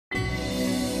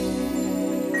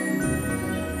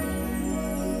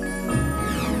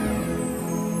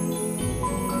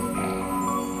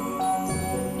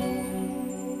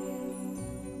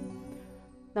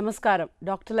നമസ്കാരം.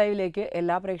 ഡോക്ടർ ലൈവിലേക്ക്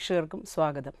എല്ലാ പ്രേക്ഷകർക്കും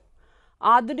സ്വാഗതം.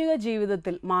 ആധുനിക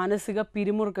ജീവിതത്തിൽ മാനസിക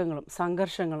പിരിമുറുക്കങ്ങളും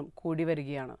സംഘർഷങ്ങളും കൂടി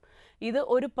വരികയാണ്. ഇത്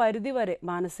ഒരു പരിധിവരെ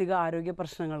മാനസിക ആരോഗ്യ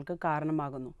പ്രശ്നങ്ങൾക്ക്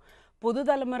കാരണമാകുന്നു.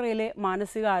 പുതുതലമുറയിലെ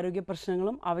മാനസിക ആരോഗ്യ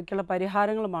പ്രശ്നങ്ങളും അവയ്ക്കുള്ള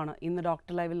പരിഹാരങ്ങളുമാണ് ഇന്ന്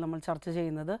ഡോക്ടർ ലൈവിൽ നമ്മൾ ചർച്ച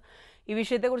ചെയ്യുന്നത്. ഈ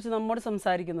വിഷയത്തെക്കുറിച്ച് നമ്മോട്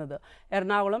സംസാരിക്കുന്നത്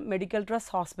എറണാകുളം മെഡിക്കൽ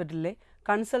ട്രസ്റ്റ് ഹോസ്പിറ്റലിലെ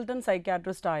കൺസൾട്ടൻറ്റ്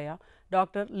സൈക്യാട്രിസ്റ്റായ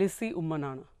ഡോക്ടർ ലിസി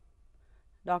ഉമ്മനാണ്.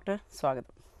 ഡോക്ടർ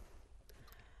സ്വാഗതം.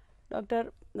 ഡോക്ടർ,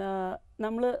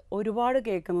 നമ്മൾ ഒരുപാട്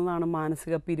കേൾക്കുന്നതാണ്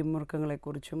മാനസിക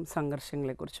പിരിമുറുക്കങ്ങളെക്കുറിച്ചും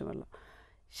സംഘർഷങ്ങളെക്കുറിച്ചുമെല്ലാം.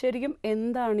 ശരിക്കും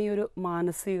എന്താണ് ഈ ഒരു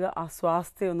മാനസിക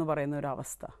അസ്വാസ്ഥ്യം എന്ന് പറയുന്ന ഒരു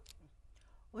അവസ്ഥ?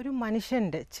 ഒരു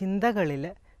മനുഷ്യൻ്റെ ചിന്തകളിൽ,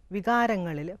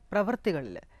 വികാരങ്ങളിൽ,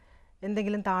 പ്രവൃത്തികളിൽ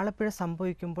എന്തെങ്കിലും താളപ്പിഴ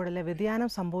സംഭവിക്കുമ്പോൾ അല്ലെ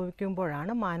വ്യതിയാനം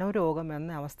സംഭവിക്കുമ്പോഴാണ് മനോരോഗം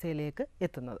എന്ന അവസ്ഥയിലേക്ക്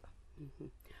എത്തുന്നത്.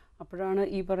 അപ്പോഴാണ്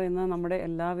ഈ പറയുന്ന നമ്മുടെ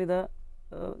എല്ലാവിധ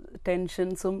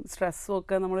ടെൻഷൻസും സ്ട്രെസ്സും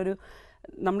ഒക്കെ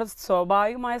നമ്മുടെ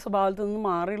സ്വാഭാവികമായ സ്വഭാവത്തിൽ നിന്ന്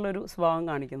മാറിയുള്ളൊരു സ്വഭാവം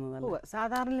കാണിക്കുന്നത്.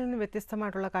 സാധാരണയിൽ നിന്ന്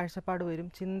വ്യത്യസ്തമായിട്ടുള്ള കാഴ്ചപ്പാട് വരും,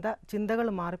 ചിന്തകൾ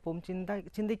മാറിപ്പോവും,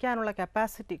 ചിന്തിക്കാനുള്ള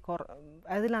കപ്പാസിറ്റി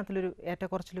അതിനകത്തിലൊരു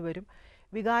ഏറ്റക്കുറച്ചിൽ വരും,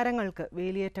 വികാരങ്ങൾക്ക്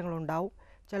വേലിയേറ്റങ്ങളുണ്ടാവും.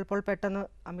 ചിലപ്പോൾ പെട്ടെന്ന്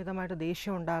അമിതമായിട്ട്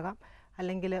ദേഷ്യം ഉണ്ടാകാം,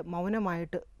 അല്ലെങ്കിൽ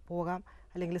മൗനമായിട്ട് പോകാം,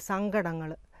 അല്ലെങ്കിൽ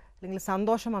സങ്കടങ്ങൾ, അല്ലെങ്കിൽ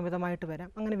സന്തോഷം അമിതമായിട്ട് വരാം.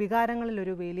 അങ്ങനെ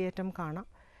വികാരങ്ങളിലൊരു വേലിയേറ്റം കാണാം.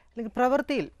 അല്ലെങ്കിൽ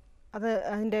പ്രവൃത്തിയിൽ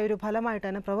അതിൻ്റെ ഒരു ഫലമായിട്ട്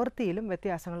തന്നെ പ്രവൃത്തിയിലും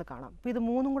വ്യത്യാസങ്ങൾ കാണാം. അപ്പോൾ ഇത്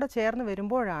മൂന്നും കൂടെ ചേർന്ന്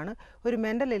വരുമ്പോഴാണ് ഒരു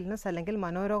മെൻ്റൽ ഇൽനെസ് അല്ലെങ്കിൽ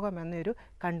മനോരോഗം എന്നൊരു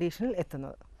കണ്ടീഷനിൽ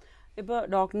എത്തുന്നത്. ഇപ്പോൾ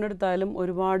ഡോക്ടറിൻ്റെ അടുത്തായാലും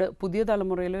ഒരുപാട് പുതിയ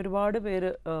തലമുറയിൽ ഒരുപാട് പേര്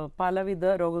പലവിധ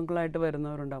രോഗങ്ങളായിട്ട്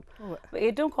വരുന്നവരുണ്ടാവും.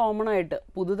 ഏറ്റവും കോമൺ ആയിട്ട്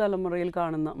പുതുതലമുറയിൽ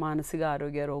കാണുന്ന മാനസിക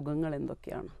ആരോഗ്യ രോഗങ്ങൾ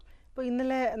എന്തൊക്കെയാണ്? ഇപ്പോൾ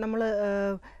ഇന്നലെ നമ്മൾ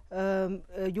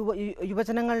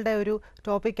യുവജനങ്ങളുടെ ഒരു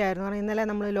ടോപ്പിക്കായിരുന്നു. കാരണം ഇന്നലെ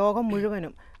നമ്മൾ ലോകം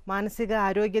മുഴുവനും മാനസിക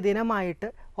ആരോഗ്യ ദിനമായിട്ട്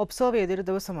ഒബ്സർവ് ചെയ്തൊരു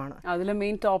ദിവസമാണ്. അതിലെ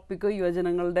മെയിൻ ടോപ്പിക്ക്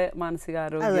യുവജനങ്ങളുടെ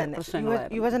മാനസികാരോഗ്യ പ്രശ്നങ്ങൾ,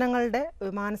 യുവജനങ്ങളുടെ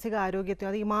മാനസിക ആരോഗ്യത്തെ,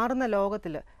 അത് ഈ മാറുന്ന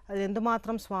ലോകത്തിൽ അതിൽ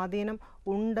എന്തുമാത്രം സ്വാധീനം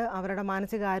ഉണ്ട് അവരുടെ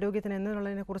മാനസിക ആരോഗ്യത്തിന്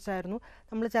എന്നുള്ളതിനെ കുറിച്ചായിരുന്നു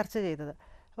നമ്മൾ ചർച്ച ചെയ്തത്.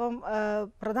 അപ്പം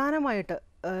പ്രധാനമായിട്ട്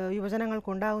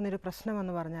യുവജനങ്ങൾക്കുണ്ടാകുന്നൊരു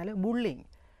പ്രശ്നമെന്ന് പറഞ്ഞാൽ ബുള്ളിങ്.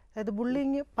 അതായത്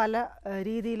ബുള്ളിങ് പല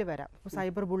രീതിയിൽ വരാം. ഇപ്പോൾ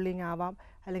സൈബർ ബുള്ളിങ് ആവാം,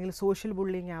 അല്ലെങ്കിൽ സോഷ്യൽ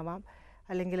ബുള്ളിങ് ആവാം,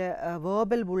 അല്ലെങ്കിൽ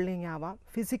വേർബൽ ബുള്ളിങ് ആവാം,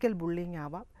 ഫിസിക്കൽ ബുള്ളിങ്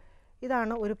ആവാം.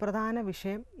 ഇതാണ് ഒരു പ്രധാന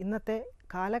വിഷയം ഇന്നത്തെ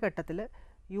കാലഘട്ടത്തിൽ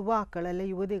യുവാക്കൾ അല്ലെ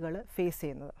യുവതികൾ ഫേസ്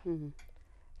ചെയ്യുന്നത്.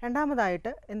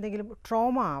 രണ്ടാമതായിട്ട് എന്തെങ്കിലും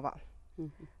ട്രോമ ആവാം,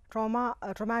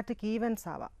 ട്രോമാറ്റിക് ഈവൻറ്റ്സ്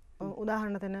ആവാം.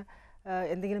 ഉദാഹരണത്തിന്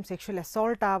എന്തെങ്കിലും സെക്ഷൽ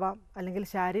അസോൾട്ട് ആവാം, അല്ലെങ്കിൽ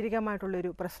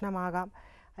ശാരീരികമായിട്ടുള്ളൊരു പ്രശ്നമാകാം,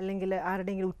 അല്ലെങ്കിൽ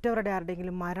ഉറ്റവരുടെ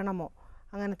ആരുടെയെങ്കിലും മരണമോ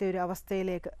അങ്ങനത്തെ ഒരു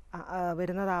അവസ്ഥയിലേക്ക്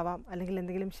വരുന്നതാവാം, അല്ലെങ്കിൽ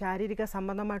എന്തെങ്കിലും ശാരീരിക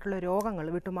സംബന്ധമായിട്ടുള്ള രോഗങ്ങൾ,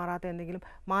 വിട്ടുമാറാത്ത എന്തെങ്കിലും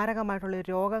മാരകമായിട്ടുള്ള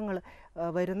രോഗങ്ങൾ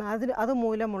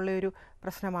അതുമൂലമുള്ളൊരു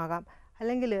പ്രശ്നമാകാം.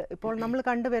 അല്ലെങ്കിൽ ഇപ്പോൾ നമ്മൾ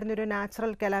കണ്ടുവരുന്നൊരു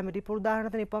നാച്ചുറൽ കലാമിറ്റി, ഇപ്പോൾ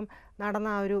ഉദാഹരണത്തിന് ഇപ്പം നടന്ന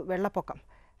ആ ഒരു വെള്ളപ്പൊക്കം,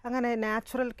 അങ്ങനെ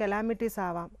നാച്ചുറൽ കലാമിറ്റീസ്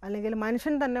ആവാം, അല്ലെങ്കിൽ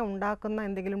മനുഷ്യൻ തന്നെ ഉണ്ടാക്കുന്ന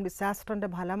എന്തെങ്കിലും ഡിസാസ്റ്ററിൻ്റെ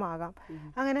ഫലമാകാം.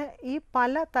 അങ്ങനെ ഈ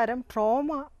പലതരം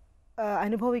ട്രോമ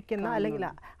അനുഭവിക്കുന്ന അല്ലെങ്കിൽ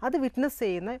അത് വിറ്റ്നസ്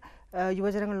ചെയ്യുന്ന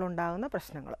യുവജനങ്ങളിലുണ്ടാകുന്ന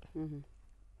പ്രശ്നങ്ങൾ.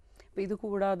 അപ്പോൾ ഇത്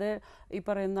കൂടാതെ ഈ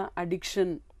പറയുന്ന അഡിക്ഷൻ,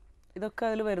 ഇതൊക്കെ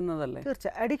അതിൽ വരുന്നതല്ലേ?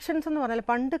 തീർച്ചയായും. അഡിക്ഷൻസ് എന്ന് പറഞ്ഞാൽ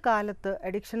പണ്ട് കാലത്ത്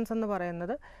അഡിക്ഷൻസ് എന്ന്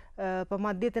പറയുന്നത് ഇപ്പോൾ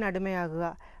മദ്യത്തിന് അടിമയാകുക,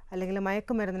 അല്ലെങ്കിൽ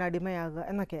മയക്കുമരുന്നിന് അടിമയാകുക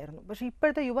എന്നൊക്കെയായിരുന്നു. പക്ഷേ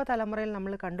ഇപ്പോഴത്തെ യുവതലമുറയിൽ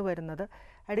നമ്മൾ കണ്ടുവരുന്നത്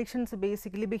അഡിക്ഷൻസ്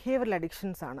ബേസിക്കലി ബിഹേവിയറൽ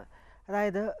അഡിക്ഷൻസ് ആണ്.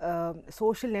 അതായത്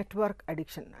സോഷ്യൽ നെറ്റ്വർക്ക്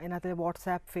അഡിക്ഷൻ, അതിനകത്ത്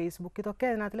വാട്സാപ്പ്, ഫേസ്ബുക്ക്, ഇതൊക്കെ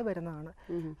അതിനകത്ത് വരുന്നതാണ്.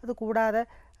 അതുകൂടാതെ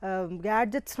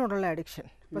ഗാഡ്ജറ്റ്സിനോടുള്ള അഡിക്ഷൻ,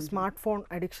 ഇപ്പോൾ സ്മാർട്ട് ഫോൺ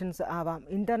അഡിക്ഷൻസ് ആവാം,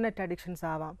 ഇൻ്റർനെറ്റ് അഡിക്ഷൻസ്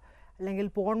ആവാം, അല്ലെങ്കിൽ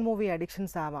പോൺ മൂവി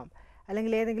അഡിക്ഷൻസ് ആവാം,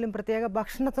 അല്ലെങ്കിൽ ഏതെങ്കിലും പ്രത്യേക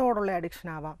ഭക്ഷണത്തോടുള്ള അഡിക്ഷൻ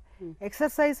ആവാം,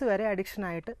 എക്സസൈസ് വരെ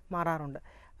അഡിക്ഷനായിട്ട് മാറാറുണ്ട്.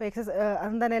 അപ്പോൾ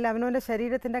അതും തന്നെ അവനവൻ്റെ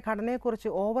ശരീരത്തിൻ്റെ ഘടനയെക്കുറിച്ച്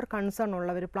ഓവർ കൺസേൺ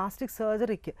ഉള്ളവർ പ്ലാസ്റ്റിക്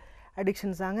സർജറിക്ക്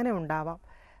അഡിക്ഷൻസ് അങ്ങനെ ഉണ്ടാവാം.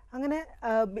 അങ്ങനെ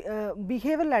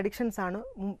ബിഹേവിയറൽ അഡിക്ഷൻസ് ആണ്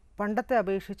പണ്ടത്തെ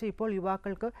അപേക്ഷിച്ച് ഇപ്പോൾ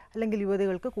യുവാക്കൾക്ക് അല്ലെങ്കിൽ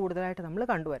യുവതികൾക്ക് കൂടുതലായിട്ട് നമ്മൾ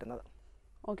കണ്ടുവരുന്നത്.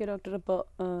 ഓക്കെ ഡോക്ടർ, ഇപ്പോൾ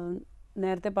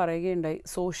നേരത്തെ പറയുകയുണ്ടായി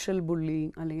സോഷ്യൽ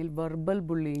ബുള്ളിങ് അല്ലെങ്കിൽ വെർബൽ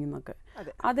ബുള്ളിങ് എന്നൊക്കെ.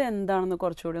 അതെന്താണെന്ന്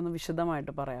കുറച്ചുകൂടി ഒന്ന്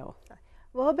വിശദമായിട്ട് പറയാമോ?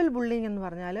 വെർബൽ ബുള്ളിങ് എന്ന്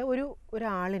പറഞ്ഞാൽ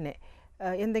ഒരാളിനെ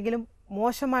എന്തെങ്കിലും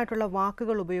മോശമായിട്ടുള്ള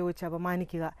വാക്കുകൾ ഉപയോഗിച്ച്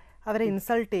അപമാനിക്കുക, അവരെ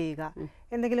ഇൻസൾട്ട് ചെയ്യുക,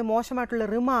 എന്തെങ്കിലും മോശമായിട്ടുള്ള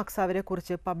റിമാർക്സ്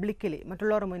അവരെക്കുറിച്ച് പബ്ലിക്കലി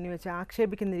മറ്റുള്ളവരുടെ മുന്നിൽ വെച്ച്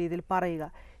ആക്ഷേപിക്കുന്ന രീതിയിൽ പറയുക,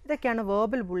 ഇതൊക്കെയാണ്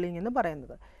വെർബൽ ബുള്ളിങ് എന്ന്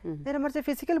പറയുന്നത്. നേരെ മറിച്ച്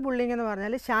ഫിസിക്കൽ ബുള്ളിങ് എന്ന്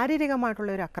പറഞ്ഞാൽ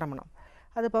ശാരീരികമായിട്ടുള്ള ഒരു ആക്രമണം,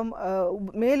 അതിപ്പം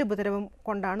മേലുപദ്രവം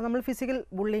കൊണ്ടാണ് നമ്മൾ ഫിസിക്കൽ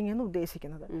ബുള്ളിങ് എന്ന്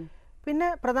ഉദ്ദേശിക്കുന്നത്. പിന്നെ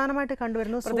പ്രധാനമായിട്ട്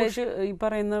കണ്ടുവരുന്നത് പ്രത്യേകിച്ച് ഈ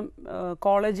പറയുന്ന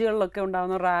കോളേജുകളിലൊക്കെ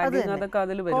ഉണ്ടാകുന്ന റാഗിംഗ്, അതൊക്കെ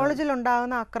അതിൽ വരും. കോളേജിൽ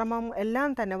ഉണ്ടാകുന്ന അക്രമം എല്ലാം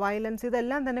തന്നെ, വയലൻസ്,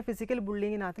 ഇതെല്ലാം തന്നെ ഫിസിക്കൽ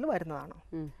ബുള്ളിങ്ങിനകത്തിൽ വരുന്നതാണ്.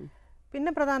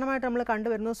 പിന്നെ പ്രധാനമായിട്ട് നമ്മൾ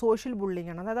കണ്ടുവരുന്നത് സോഷ്യൽ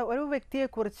ബുള്ളിങ് ആണ്. അതായത് ഒരു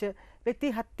വ്യക്തി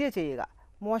ഹത്യ ചെയ്യുക,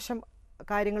 മോശം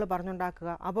കാര്യങ്ങൾ പറഞ്ഞുണ്ടാക്കുക,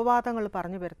 അപവാദങ്ങൾ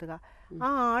പറഞ്ഞു വരുത്തുക, ആ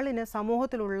ആളിന്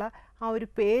സമൂഹത്തിലുള്ള ആ ഒരു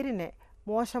പേരിനെ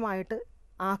മോശമായിട്ട്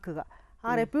ആക്കുക,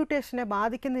 ആ റെപ്യൂട്ടേഷനെ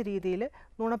ബാധിക്കുന്ന രീതിയിൽ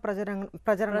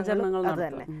പ്രചരണങ്ങൾ അത്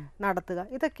തന്നെ നടത്തുക.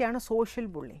 ഇതൊക്കെയാണ് സോഷ്യൽ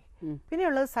ബുള്ളിങ്.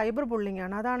 പിന്നെയുള്ളത് സൈബർ ബുള്ളിങ്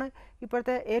ആണ്. അതാണ്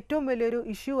ഇപ്പോഴത്തെ ഏറ്റവും വലിയൊരു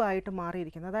ഇഷ്യൂ ആയിട്ട്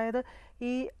മാറിയിരിക്കുന്നത്. അതായത്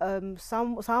ഈ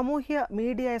സാമൂഹ്യ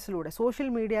മീഡിയാസിലൂടെ, സോഷ്യൽ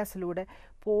മീഡിയാസിലൂടെ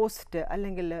പോസ്റ്റ്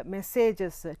അല്ലെങ്കിൽ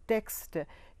മെസ്സേജസ്, ടെക്സ്റ്റ്,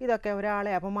 ഇതൊക്കെ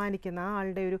ഒരാളെ അപമാനിക്കുന്ന, ആ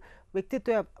ആളുടെ ഒരു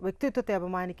വ്യക്തിത്വത്തെ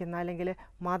അപമാനിക്കുന്ന, അല്ലെങ്കിൽ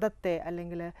മതത്തെ,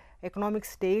 അല്ലെങ്കിൽ എക്കണോമിക്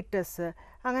സ്റ്റേറ്റസ്,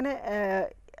 അങ്ങനെ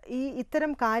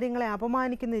ഇത്തരം കാര്യങ്ങളെ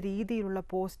അപമാനിക്കുന്ന രീതിയിലുള്ള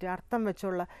പോസ്റ്റ്, അർത്ഥം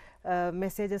വെച്ചുള്ള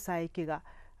മെസ്സേജസ് അയക്കുക,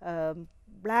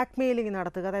 ബ്ലാക്ക് മെയിലിംഗ്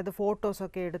നടത്തുക. അതായത്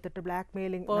ഫോട്ടോസൊക്കെ എടുത്തിട്ട് ബ്ലാക്ക്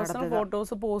മെയിലിംഗ് നടത്തുക,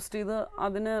 ഫോട്ടോസ് പോസ്റ്റ് ചെയ്ത്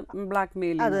അതിന് ബ്ലാക്ക്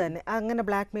മെയിലിംഗ്, അത് തന്നെ അങ്ങനെ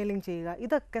ബ്ലാക്ക് മെയിലിംഗ് ചെയ്യുക.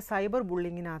 ഇതൊക്കെ സൈബർ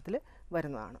ബുള്ളിങ്ങിനകത്തിൽ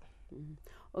വരുന്നതാണ്.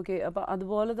 ഓക്കെ. അപ്പോൾ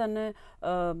അതുപോലെ തന്നെ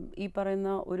ഈ പറയുന്ന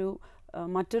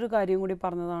മറ്റൊരു കാര്യം കൂടി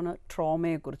പറഞ്ഞതാണ്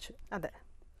ട്രോമയെക്കുറിച്ച്. അതെ.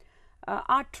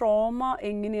 ആ ട്രോമ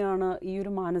എങ്ങനെയാണ് ഈ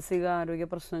ഒരു മാനസിക ആരോഗ്യ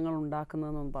പ്രശ്നങ്ങൾ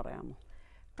ഉണ്ടാക്കുന്നതെന്നൊന്ന് പറയാമോ?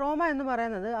 ട്രോമ എന്ന്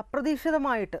പറയുന്നത്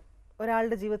അപ്രതീക്ഷിതമായിട്ട്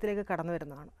ഒരാളുടെ ജീവിതത്തിലേക്ക് കടന്നു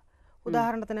വരുന്നതാണ്.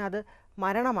 ഉദാഹരണത്തിന് അത്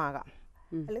മരണമാകാം,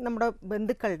 അല്ലെങ്കിൽ നമ്മുടെ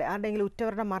ബന്ധുക്കളുടെ ആരുടെയെങ്കിലും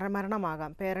ഉറ്റവരുടെ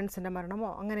മരണമാകാം, പേരൻസിൻ്റെ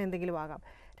മരണമോ അങ്ങനെ എന്തെങ്കിലും ആകാം.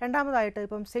 രണ്ടാമതായിട്ട്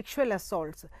ഇപ്പം സെക്ഷുവൽ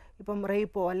അസോൾട്ട്സ്, ഇപ്പം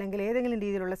റേപ്പോ അല്ലെങ്കിൽ ഏതെങ്കിലും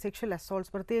രീതിയിലുള്ള സെക്ഷുവൽ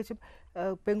അസോൾട്ട്സ്, പ്രത്യേകിച്ചും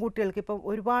പെൺകുട്ടികൾക്ക് ഇപ്പം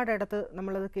ഒരുപാടിടത്ത്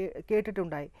നമ്മളത്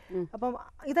കേട്ടിട്ടുണ്ടായി. അപ്പം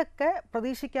ഇതൊക്കെ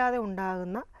പ്രതീക്ഷിക്കാതെ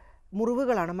ഉണ്ടാകുന്ന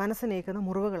മുറിവുകളാണ്, മനസ്സിനേക്കുന്ന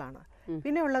മുറിവുകളാണ്.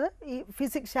 പിന്നെ ഉള്ളത് ഈ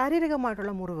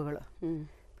ശാരീരികമായിട്ടുള്ള മുറിവുകൾ.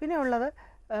 പിന്നെ ഉള്ളത്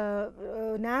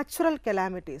നാച്ചുറൽ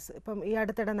കലാമിറ്റീസ്. ഇപ്പം ഈ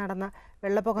അടുത്തിടെ നടന്ന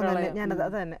വെള്ളപ്പൊക്കം തന്നെ, ഞാനത്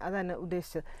അതന്നെ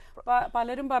ഉദ്ദേശിച്ചത്.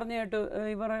 പലരും പറഞ്ഞു കേട്ടു,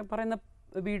 പറയുന്ന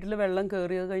വീട്ടിൽ വെള്ളം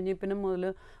കയറിയത് കഴിഞ്ഞ് പിന്നെ മുതൽ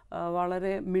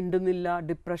വളരെ മിണ്ടുന്നില്ല,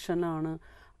 ഡിപ്രഷനാണ്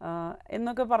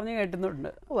എന്നൊക്കെ പറഞ്ഞു കേട്ടുന്നുണ്ട്.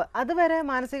 അതുവരെ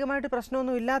മാനസികമായിട്ട്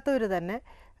പ്രശ്നമൊന്നും ഇല്ലാത്തവർ തന്നെ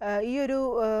ഈ ഒരു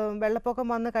വെള്ളപ്പൊക്കം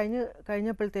വന്ന്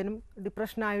കഴിഞ്ഞപ്പോഴത്തേനും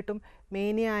ഡിപ്രഷനായിട്ടും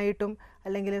മേനിയായിട്ടും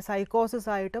അല്ലെങ്കിൽ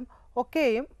സൈക്കോസിസ് ആയിട്ടും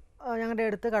ഒക്കെയും ഞങ്ങളുടെ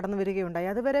അടുത്ത് കടന്നു വരികയുണ്ടായി.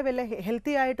 അതുവരെ വല്ല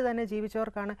ഹെൽത്തി ആയിട്ട് തന്നെ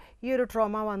ജീവിച്ചവർക്കാണ് ഈ ഒരു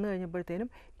ട്രോമ വന്നു കഴിഞ്ഞപ്പോഴത്തേനും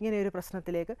ഇങ്ങനെയൊരു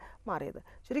പ്രശ്നത്തിലേക്ക് മാറിയത്.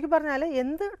 ചുരുക്കി പറഞ്ഞാൽ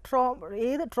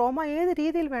ട്രോമ ഏത്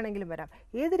രീതിയിൽ വേണമെങ്കിലും വരാം.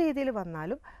 ഏത് രീതിയിൽ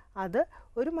വന്നാലും അത്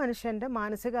ഒരു മനുഷ്യൻ്റെ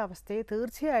മാനസികാവസ്ഥയെ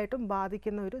തീർച്ചയായിട്ടും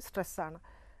ബാധിക്കുന്ന ഒരു സ്ട്രെസ്സാണ്.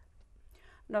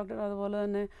 ഡോക്ടർ അതുപോലെ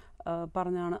തന്നെ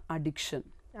പറഞ്ഞാണ് അഡിക്ഷൻ.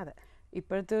 അതെ.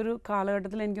 ഇപ്പോഴത്തെ ഒരു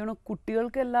കാലഘട്ടത്തിൽ എനിക്ക് തോന്നുന്നു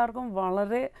കുട്ടികൾക്ക് എല്ലാവർക്കും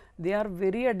വളരെ ദേ ആർ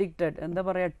വെരി അഡിക്റ്റഡ്. എന്താ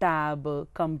പറയുക, ടാബ്,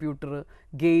 കമ്പ്യൂട്ടർ,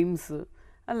 ഗെയിംസ്,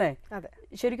 അല്ലേ? അതെ.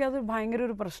 ശരിക്കും അത് ഭയങ്കര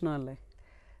ഒരു പ്രശ്നമല്ലേ?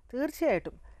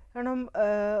 തീർച്ചയായിട്ടും. കാരണം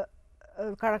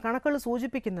കണക്കുകൾ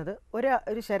സൂചിപ്പിക്കുന്നത്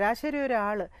ഒരു ശരാശരി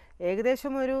ഒരാൾ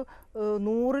ഏകദേശം ഒരു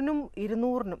 100-നും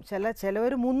 200-നും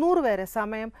ചിലവർ 300 വരെ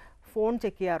സമയം ഫോൺ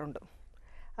ചെക്ക് ചെയ്യാറുണ്ട്.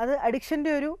 അത്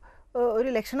അഡിക്ഷൻ്റെ ഒരു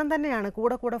ലക്ഷണം തന്നെയാണ്.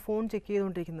 കൂടെ ഫോൺ ചെക്ക്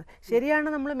ചെയ്തുകൊണ്ടിരിക്കുന്നത്. ശരിയാണ്,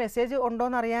 നമ്മൾ മെസ്സേജ്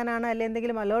ഉണ്ടോയെന്ന് അറിയാനാണ്, അല്ലെങ്കിൽ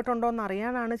എന്തെങ്കിലും അലേർട്ട് ഉണ്ടോയെന്ന്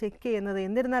അറിയാനാണ് ചെക്ക് ചെയ്യുന്നത്.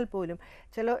 എന്നിരുന്നാൽ പോലും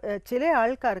ചില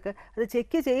ആൾക്കാർക്ക് അത്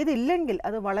ചെക്ക് ചെയ്തില്ലെങ്കിൽ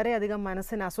അത് വളരെയധികം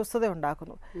മനസ്സിന് അസ്വസ്ഥത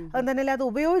ഉണ്ടാക്കുന്നു. അത് തന്നെയല്ല, അത്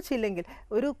ഉപയോഗിച്ചില്ലെങ്കിൽ,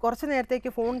 കുറച്ച്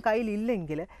നേരത്തേക്ക് ഫോൺ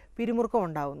കയ്യിലില്ലെങ്കിൽ പിരിമുറുക്കം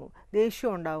ഉണ്ടാകുന്നു,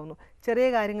 ദേഷ്യം ഉണ്ടാകുന്നു, ചെറിയ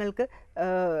കാര്യങ്ങൾക്ക്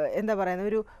എന്താ പറയുന്നത്,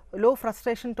 ഒരു ലോ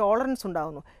ഫ്രസ്ട്രേഷൻ ടോളറൻസ്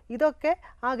ഉണ്ടാകുന്നു. ഇതൊക്കെ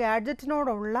ആ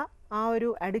ഗാഡ്ജറ്റിനോടുള്ള ആ ഒരു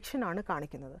അഡിക്ഷനാണ്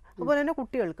കാണിക്കുന്നത്. അതുപോലെ തന്നെ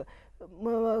കുട്ടികൾക്ക്,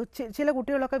 ചില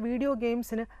കുട്ടികളൊക്കെ വീഡിയോ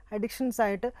ഗെയിംസിന് അഡിക്ഷൻസ്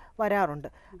ആയിട്ട് വരാറുണ്ട്.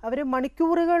 അവർ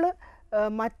മണിക്കൂറുകൾ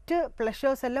മറ്റ്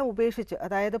പ്ലഷേഴ്സ് എല്ലാം ഉപേക്ഷിച്ച്,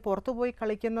 അതായത് പുറത്തു പോയി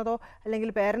കളിക്കുന്നതോ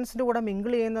അല്ലെങ്കിൽ പേരൻസിൻ്റെ കൂടെ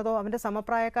മിങ്കിൾ ചെയ്യുന്നതോ അവൻ്റെ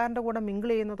സമപ്രായക്കാരൻ്റെ കൂടെ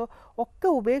മിങ്കിൾ ചെയ്യുന്നതോ ഒക്കെ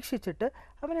ഉപേക്ഷിച്ചിട്ട്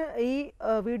അവന് ഈ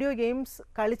വീഡിയോ ഗെയിംസ്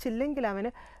കളിച്ചില്ലെങ്കിൽ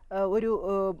അവന് ഒരു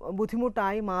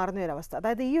ബുദ്ധിമുട്ടായി മാറുന്ന ഒരവസ്ഥ.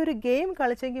 അതായത് ഈ ഒരു ഗെയിം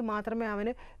കളിച്ചെങ്കിൽ മാത്രമേ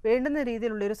അവന് വേണ്ടുന്ന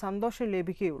രീതിയിലുള്ളൊരു സന്തോഷം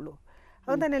ലഭിക്കുകയുള്ളൂ.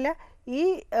 അതുകൊണ്ട് തന്നെയല്ല, ഈ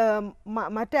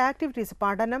മറ്റ് ആക്ടിവിറ്റീസ്,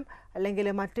 പഠനം അല്ലെങ്കിൽ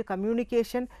മറ്റ്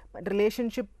കമ്മ്യൂണിക്കേഷൻ,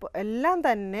 റിലേഷൻഷിപ്പ് എല്ലാം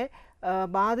തന്നെ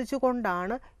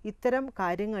ബാധിച്ചുകൊണ്ടാണ് ഇത്തരം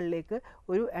കാര്യങ്ങളിലേക്ക്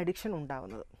ഒരു അഡിക്ഷൻ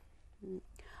ഉണ്ടാകുന്നത്.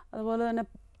 അതുപോലെ തന്നെ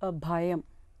ഭയം,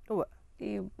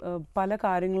 ഈ പല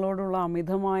കാര്യങ്ങളോടുള്ള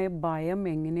അമിതമായ ഭയം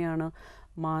എങ്ങനെയാണ്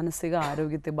മാനസിക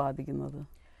ആരോഗ്യത്തെ ബാധിക്കുന്നത്?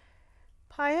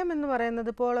 ഭയം എന്ന് പറയുന്നത്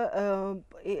ഇപ്പോൾ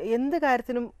എന്ത്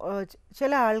കാര്യത്തിനും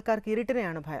ചില ആൾക്കാർക്ക്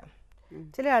ഇരുട്ടിനെയാണ് ഭയം,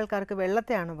 ചില ആൾക്കാർക്ക്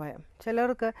വെള്ളത്തെയാണ് ഭയം,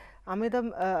 ചിലർക്ക് അമിതം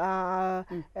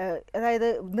അതായത്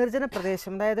നിർജ്ജന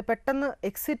പ്രദേശം, അതായത് പെട്ടെന്ന്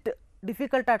എക്സിറ്റ്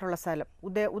ഡിഫിക്കൽട്ടായിട്ടുള്ള സ്ഥലം,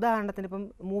 ഉദാഹരണത്തിന് ഇപ്പം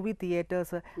മൂവി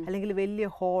തിയേറ്റേഴ്സ് അല്ലെങ്കിൽ വലിയ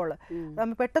ഹോള്,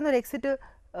 നമ്മൾ പെട്ടെന്നൊരു എക്സിറ്റ്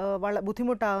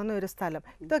ബുദ്ധിമുട്ടാകുന്ന ഒരു സ്ഥലം,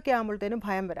 ഇതൊക്കെ ആകുമ്പോഴത്തേനും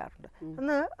ഭയം വരാറുണ്ട്.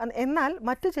 എന്നാൽ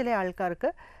മറ്റു ചില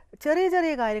ആൾക്കാർക്ക് ചെറിയ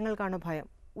ചെറിയ കാര്യങ്ങൾക്കാണ് ഭയം.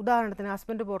 ഉദാഹരണത്തിന്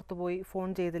ഹസ്ബൻഡ് പുറത്തു പോയി ഫോൺ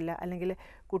ചെയ്തില്ല, അല്ലെങ്കിൽ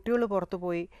കുട്ടികൾ പുറത്തു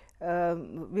പോയി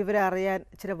വിവരം അറിയാൻ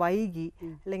ഇച്ചിരി വൈകി,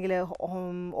 അല്ലെങ്കിൽ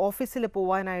ഓഫീസിൽ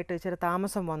പോകാനായിട്ട് ഇച്ചിരി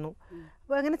താമസം വന്നു.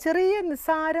 അപ്പോൾ അങ്ങനെ ചെറിയ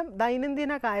നിസ്സാരം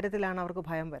ദൈനംദിന കാര്യത്തിലാണ് അവർക്ക്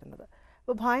ഭയം വരുന്നത്.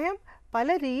 അപ്പോൾ ഭയം പല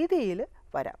രീതിയിൽ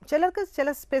വരാം. ചിലർക്ക് ചില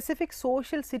സ്പെസിഫിക്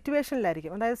സോഷ്യൽ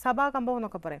സിറ്റുവേഷനിലായിരിക്കും, അതായത് സഭാകമ്പം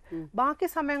എന്നൊക്കെ പറയും. ബാക്കി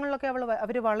സമയങ്ങളിലൊക്കെ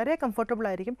അവർ വളരെ കംഫർട്ടബിൾ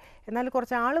ആയിരിക്കും. എന്നാൽ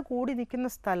കുറച്ച് ആൾ കൂടി നിൽക്കുന്ന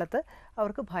സ്ഥലത്ത്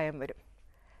അവർക്ക് ഭയം വരും.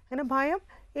 അങ്ങനെ ഭയം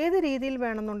ഏത് രീതിയിൽ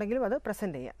വേണമെന്നുണ്ടെങ്കിലും അത്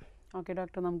പ്രസൻറ്റ് ചെയ്യാം. ഓക്കെ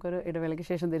ഡോക്ടർ, നമുക്കൊരു ഇടവേളയ്ക്ക്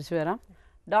ശേഷം തിരിച്ചു വരാം.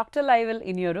 ഡോക്ടർ ലൈവിൽ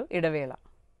ഇനിയൊരു ഇടവേള.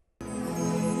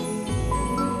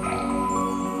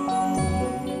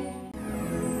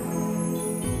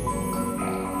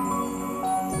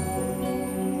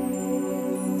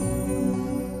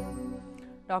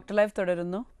 ഡോക്ടർ ലൈഫ്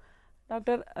തുടരുന്നു.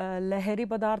 ഡോക്ടർ, ലഹരി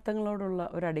പദാർത്ഥങ്ങളോടുള്ള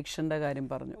ഒരു അഡിക്ഷൻ്റെ കാര്യം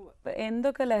പറഞ്ഞു.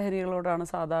 എന്തൊക്കെ ലഹരികളോടാണ്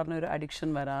സാധാരണ ഒരു അഡിക്ഷൻ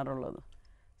വരാറുള്ളത്?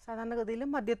 സാധാരണഗതിയിൽ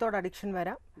മദ്യത്തോട് അഡിക്ഷൻ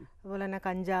വരാം, അതുപോലെ തന്നെ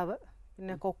കഞ്ചാവ്,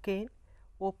 പിന്നെ കൊക്കെയിൻ,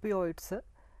 ഓപ്പിയോയിഡ്സ്,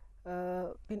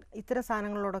 പിന്നെ ഇത്തരം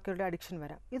സാധനങ്ങളോടൊക്കെ ഒരു അഡിക്ഷൻ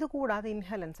വരാം. ഇത് കൂടാതെ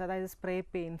ഇൻഹലൻസ്, അതായത് spray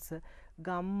pains,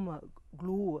 gum,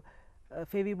 glue,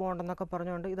 Fevi bond എന്നൊക്കെ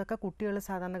പറഞ്ഞുകൊണ്ട് ഇതൊക്കെ കുട്ടികൾ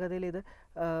സാധാരണഗതിയിൽ ഇത്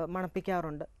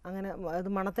മണപ്പിക്കാറുണ്ട്. അങ്ങനെ അത്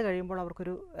മണത്ത് കഴിയുമ്പോൾ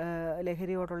അവർക്കൊരു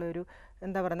ലഹരിയോടുള്ളൊരു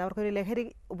എന്താ പറയുക, അവർക്കൊരു ലഹരി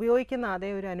ഉപയോഗിക്കുന്ന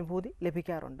അതേ ഒരു അനുഭൂതി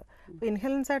ലഭിക്കാറുണ്ട്. അപ്പോൾ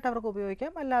ഇൻഹലൻസ് ആയിട്ട് അവർക്ക്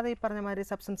ഉപയോഗിക്കാം, അല്ലാതെ ഈ പറഞ്ഞ മാതിരി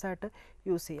സബ്സ്റ്റൻസ് ആയിട്ട്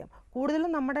യൂസ് ചെയ്യാം.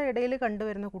 കൂടുതലും നമ്മുടെ ഇടയിൽ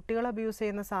കണ്ടുവരുന്ന കുട്ടികൾ അബ്യൂസ്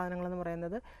ചെയ്യുന്ന സാധനങ്ങളെന്ന്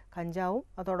പറയുന്നത് കഞ്ചാവും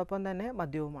അതോടൊപ്പം തന്നെ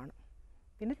മദ്യവുമാണ്.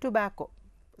 പിന്നെ ടുബാക്കോ,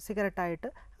 സിഗരറ്റായിട്ട്,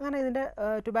 അങ്ങനെ ഇതിൻ്റെ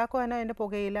ടുബാക്കോ തന്നെ അതിൻ്റെ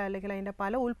പുകയില അല്ലെങ്കിൽ അതിൻ്റെ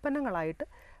പല ഉൽപ്പന്നങ്ങളായിട്ട്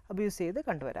അബ്യൂസ് ചെയ്ത്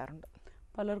കണ്ടുവരാറുണ്ട്.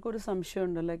 പലർക്കും ഒരു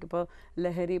സംശയമുണ്ടല്ലോ, ഇപ്പോൾ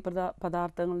ലഹരി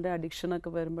പദാർത്ഥങ്ങളുടെ അഡിക്ഷനൊക്കെ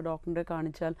വരുമ്പോൾ ഡോക്ടറെ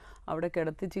കാണിച്ചാൽ അവിടെ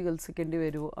കിടത്തി ചികിത്സിക്കേണ്ടി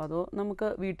വരുമോ, അതോ നമുക്ക്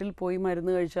വീട്ടിൽ പോയി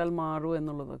മരുന്ന് കഴിച്ചാൽ മാറുമോ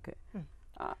എന്നുള്ളതൊക്കെ.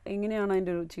 എങ്ങനെയാണ്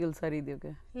അതിൻ്റെ ഒരു ചികിത്സാ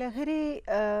രീതിയൊക്കെ? ലഹരി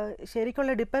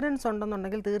ശരിക്കുള്ള ഡിപ്പെൻഡൻസ്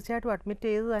ഉണ്ടെന്നുണ്ടെങ്കിൽ തീർച്ചയായിട്ടും അഡ്മിറ്റ്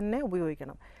ചെയ്ത് തന്നെ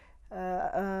ഉപയോഗിക്കണം.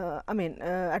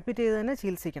 അഡ്മിറ്റ് ചെയ്ത് തന്നെ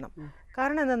ചികിത്സിക്കണം.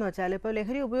 കാരണം എന്താണെന്ന് വെച്ചാൽ, ഇപ്പോൾ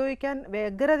ലഹരി ഉപയോഗിക്കാൻ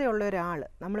വ്യഗ്രതയുള്ള ഒരാൾ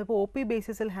നമ്മളിപ്പോൾ OP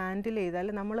ബേസിസിൽ ഹാൻഡിൽ ചെയ്താൽ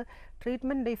നമ്മൾ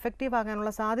ട്രീറ്റ്മെൻറ്റ് ഇഫക്റ്റീവ്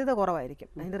ആകാനുള്ള സാധ്യത കുറവായിരിക്കും.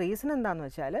 അതിൻ്റെ റീസൺ എന്താണെന്ന്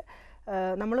വെച്ചാൽ,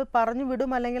 നമ്മൾ പറഞ്ഞു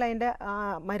വിടും, അല്ലെങ്കിൽ അതിൻ്റെ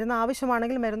മരുന്ന്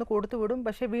ആവശ്യമാണെങ്കിൽ മരുന്ന് കൊടുത്തു വിടും.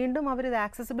 പക്ഷേ വീണ്ടും അവരിത്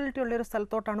ആക്സസിബിലിറ്റി ഉള്ളൊരു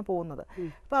സ്ഥലത്തോട്ടാണ് പോകുന്നത്.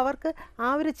 അപ്പോൾ അവർക്ക് ആ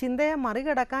ഒരു ചിന്തയെ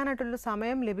മറികടക്കാനായിട്ടുള്ളൊരു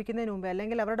സമയം ലഭിക്കുന്നതിന് മുമ്പേ,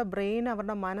 അല്ലെങ്കിൽ അവരുടെ ബ്രെയിൻ,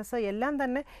 അവരുടെ മനസ്സ് എല്ലാം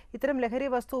തന്നെ ഇത്തരം ലഹരി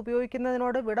വസ്തു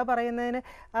ഉപയോഗിക്കുന്നതിനോട് വിട പറയുന്നതിന്,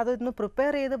 അതൊന്ന്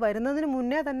പ്രിപ്പയർ ചെയ്ത് വരുന്നതിന്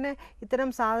മുന്നേ തന്നെ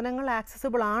ഇത്തരം സാധനങ്ങൾ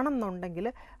ആക്സസിബിൾ ആണെന്നുണ്ടെങ്കിൽ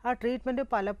ആ ട്രീറ്റ്മെൻറ്റ്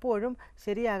പലപ്പോഴും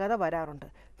ശരിയാകാതെ വരാറുണ്ട്.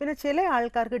 പിന്നെ ചില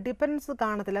ആൾക്കാർക്ക് ഡിപ്പെൻഡൻസ്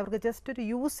കാണത്തില്ല, അവർക്ക് ജസ്റ്റ് ഒരു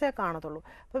യൂസേ കാണത്തുള്ളൂ.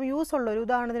 അപ്പം യൂസ് ഉള്ളവർ,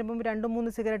 ഉദാഹരണത്തിന് ഇപ്പം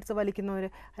 2-3 സിഗരറ്റ്സ് വലിക്കുന്നവർ,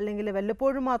 അല്ലെങ്കിൽ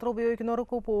വല്ലപ്പോഴും മാത്രം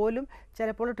ഉപയോഗിക്കുന്നവർക്ക് പോലും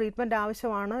ചിലപ്പോൾ ട്രീറ്റ്മെൻറ്റ്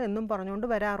ആവശ്യമാണ് എന്നും പറഞ്ഞുകൊണ്ട്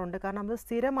വരാറുണ്ട്. കാരണം അത്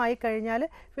സ്ഥിരമായി കഴിഞ്ഞാൽ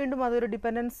വീണ്ടും അതൊരു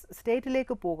ഡിപ്പെൻഡൻസ്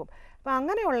സ്റ്റേറ്റിലേക്ക് പോകും. അപ്പോൾ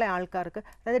അങ്ങനെയുള്ള ആൾക്കാർക്ക്,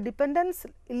 അതായത് ഡിപ്പെൻഡൻസ്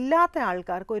ഇല്ലാത്ത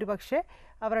ആൾക്കാർക്ക് ഒരു പക്ഷേ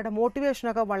അവരുടെ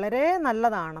മോട്ടിവേഷനൊക്കെ വളരെ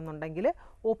നല്ലതാണെന്നുണ്ടെങ്കിൽ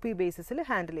OP ബേസിസിൽ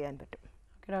ഹാൻഡിൽ ചെയ്യാൻ പറ്റും.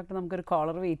 ഓക്കെ ഡോക്ടർ, നമുക്കൊരു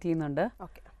കോളർ വെയിറ്റ് ചെയ്യുന്നുണ്ട്.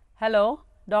 ഓക്കെ, ഹലോ,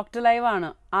 ഡോക്ടർ ലൈവ് ആണ്.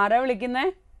 ആരാ വിളിക്കുന്നേ?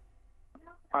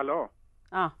 ഹലോ,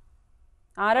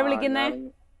 ആരാ വിളിക്കുന്നേ?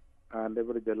 എൻ്റെ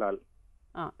പേര് ജലാൽ.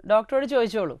 ഡോക്ടറോട്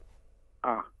ചോദിച്ചോളൂ.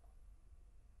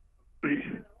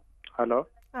 ഹലോ,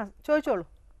 ചോദിച്ചോളൂ.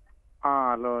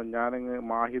 ഹലോ, ഞാനിങ്ങ്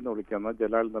മാഹിന്ന് വിളിക്കുന്ന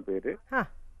ജലാൽ എന്ന പേര്.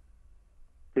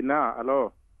 പിന്നെ ഹലോ,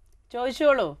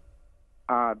 ചോദിച്ചോളൂ.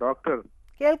 ഡോക്ടർ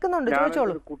കേൾക്കുന്നുണ്ട്,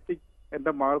 ചോദിച്ചോളൂ. കുട്ടി,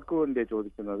 എന്റെ മകൾക്ക് വേണ്ടിയാ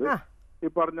ചോദിക്കുന്നത്. ഈ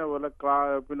പറഞ്ഞ പോലെ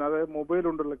പിന്നെ അതായത് മൊബൈൽ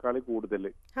കൊണ്ടുള്ള കളി കൂടുതൽ.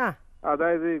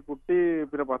 അതായത് കുട്ടി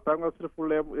പിന്നെ 10ാം ക്ലാസ്സിൽ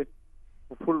ഫുൾ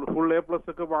A+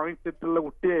 ഒക്കെ വാങ്ങിച്ചിട്ടുള്ള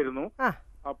കുട്ടിയായിരുന്നു.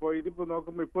 അപ്പൊ ഇതിപ്പോ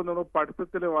നോക്കുമ്പോ ഇപ്പൊ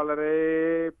പഠിത്തത്തിൽ വളരെ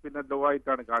പിന്നെ ലോ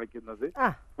ആയിട്ടാണ് കാണിക്കുന്നത്.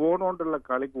 ഫോൺ കൊണ്ടുള്ള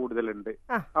കളി കൂടുതലുണ്ട്.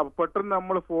 അപ്പൊ പെട്ടെന്ന്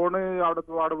നമ്മൾ ഫോണ്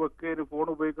അവിടെ വെക്കുക, ഫോൺ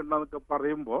ഉപയോഗിക്കണ്ടെന്നൊക്കെ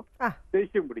പറയുമ്പോ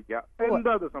ദേഷ്യം പിടിക്കുക.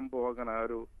 എന്താ അത് സംഭവം? അങ്ങനെ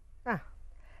ഒരു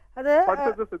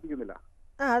പഠിത്തത്തെ ശ്രദ്ധിക്കുന്നില്ല.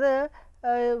 അത്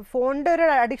ഫോണിൻ്റെ ഒരു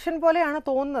അഡിക്ഷൻ പോലെയാണ്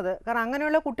തോന്നുന്നത്. കാരണം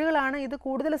അങ്ങനെയുള്ള കുട്ടികളാണ് ഇത്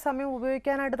കൂടുതൽ സമയം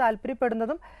ഉപയോഗിക്കാനായിട്ട്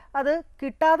താല്പര്യപ്പെടുന്നതും അത്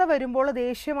കിട്ടാതെ വരുമ്പോൾ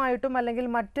ദേഷ്യമായിട്ടും അല്ലെങ്കിൽ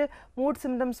മറ്റ് മൂഡ്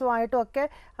സിംറ്റംസുമായിട്ടും ഒക്കെ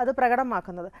അത്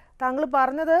പ്രകടമാക്കുന്നത്. താങ്കൾ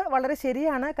പറഞ്ഞത് വളരെ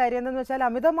ശരിയാണ്. കാര്യം എന്താണെന്ന് വെച്ചാൽ,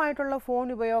 അമിതമായിട്ടുള്ള ഫോൺ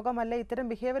ഉപയോഗം അല്ലെ ഇത്തരം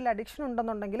ബിഹേവിയറൽ അഡിക്ഷൻ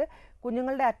ഉണ്ടെന്നുണ്ടെങ്കിൽ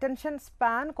കുഞ്ഞുങ്ങളുടെ അറ്റൻഷൻ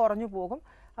സ്പാൻ കുറഞ്ഞു പോകും,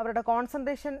 അവരുടെ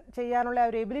കോൺസെൻട്രേഷൻ ചെയ്യാനുള്ള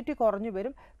ഒരു എബിലിറ്റി കുറഞ്ഞു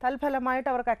വരും. തൽഫലമായിട്ട്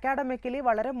അവർക്ക് അക്കാഡമിക്കലി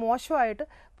വളരെ മോശമായിട്ട്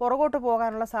പുറകോട്ട്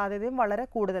പോകാനുള്ള സാധ്യതയും വളരെ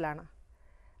കൂടുതലാണ്.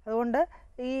 അതുകൊണ്ട്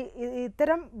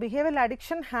ഇത്തരം ബിഹേവിയറൽ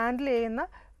അഡിക്ഷൻ ഹാൻഡിൽ ചെയ്യുന്ന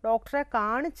ഡോക്ടറെ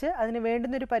കാണിച്ച് അതിന്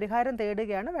വേണ്ടുന്നൊരു പരിഹാരം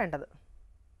തേടുകയാണ് വേണ്ടത്.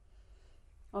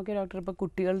 ഓക്കെ ഡോക്ടർ, ഇപ്പോൾ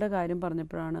കുട്ടികളുടെ കാര്യം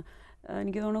പറഞ്ഞപ്പോഴാണ്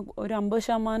എനിക്ക് തോന്നുന്നു ഒരു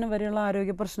 50% വരെയുള്ള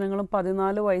ആരോഗ്യ പ്രശ്നങ്ങളും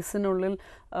 14 വയസ്സിനുള്ളിൽ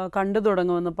കണ്ടു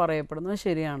തുടങ്ങുമെന്ന് പറയപ്പെടുന്നു.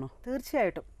 ശരിയാണോ?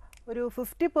 തീർച്ചയായിട്ടും. ഒരു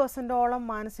 50%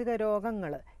 മാനസിക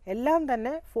രോഗങ്ങൾ എല്ലാം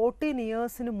തന്നെ 14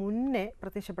 ഇയേഴ്സിന് മുന്നേ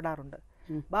പ്രത്യക്ഷപ്പെടാറുണ്ട്.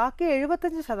 ബാക്കി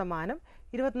 75%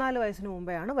 24 വയസ്സിന്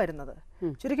മുമ്പെയാണ് വരുന്നത്.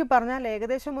 ചുരുക്കി പറഞ്ഞാൽ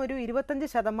ഏകദേശം ഒരു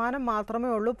 25% മാത്രമേ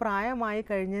ഉള്ളൂ പ്രായമായി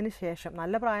കഴിഞ്ഞതിന് ശേഷം,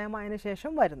 നല്ല പ്രായമായതിനു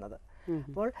ശേഷം വരുന്നത്.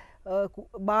 അപ്പോൾ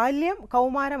ബാല്യം,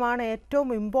 കൗമാരമാണ് ഏറ്റവും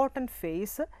ഇമ്പോർട്ടൻറ്റ്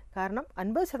ഫേസ്. കാരണം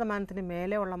 50%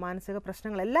 മേലെയുള്ള മാനസിക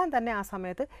പ്രശ്നങ്ങളെല്ലാം തന്നെ ആ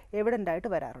സമയത്ത് എവിഡൻ്റായിട്ട്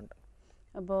വരാറുണ്ട്.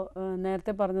 അപ്പോൾ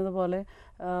നേരത്തെ പറഞ്ഞതുപോലെ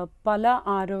പല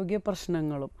ആരോഗ്യ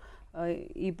പ്രശ്നങ്ങളും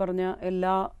ഈ പറഞ്ഞ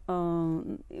എല്ലാ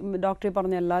ഡോക്ടർ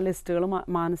പറഞ്ഞ എല്ലാ ലിസ്റ്റുകളും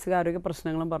മാനസികാരോഗ്യ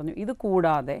പ്രശ്നങ്ങളും പറഞ്ഞു. ഇത്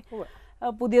കൂടാതെ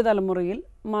പുതിയ തലമുറയിൽ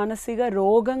മാനസിക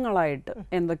രോഗങ്ങളായിട്ട്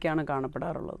എന്തൊക്കെയാണ്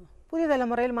കാണപ്പെടാറുള്ളത്? പുതിയ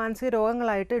തലമുറയിൽ മാനസിക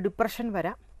രോഗങ്ങളായിട്ട് ഡിപ്രഷൻ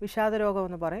വരാം, വിഷാദ രോഗം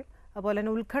എന്ന് പറയും. അതുപോലെ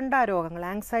തന്നെ ഉത്കണ്ഠ രോഗങ്ങൾ,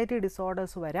 ആങ്സൈറ്റി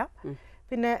ഡിസോർഡേഴ്സ് വരാം.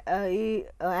 പിന്നെ ഈ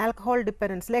ആൽക്കഹോൾ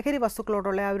ഡിപ്പെൻഡൻസ്, ലഹരി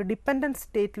വസ്തുക്കളോടുള്ള ആ ഒരു ഡിപ്പെൻഡൻസ്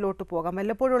സ്റ്റേറ്റിലോട്ട് പോകാം.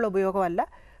 വല്ലപ്പോഴുള്ള ഉപയോഗമല്ല,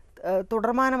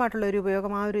 തുടർമാനമായിട്ടുള്ള ഒരു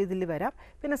ഉപയോഗം ആ ഒരു ഇതിൽ വരാം.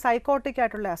 പിന്നെ സൈക്കോട്ടിക്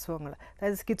ആയിട്ടുള്ള അസുഖങ്ങൾ,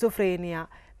 അതായത് സ്കിസോഫ്രേനിയ,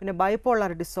 പിന്നെ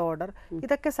ബൈപോളർ ഡിസോർഡർ,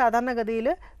 ഇതൊക്കെ സാധാരണഗതിയിൽ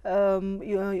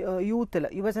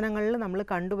യുവജനങ്ങളിൽ നമ്മൾ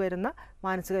കണ്ടുവരുന്ന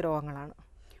മാനസിക രോഗങ്ങളാണ്.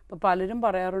 ഇപ്പോൾ പലരും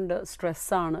പറയാറുണ്ട്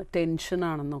സ്ട്രെസ്സാണ്,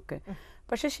 ടെൻഷനാണെന്നൊക്കെ.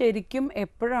 പക്ഷെ ശരിക്കും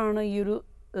എപ്പോഴാണ് ഈ ഒരു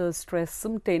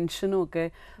സ്ട്രെസ്സും ടെൻഷനും ഒക്കെ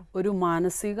ഒരു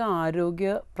മാനസിക ആരോഗ്യ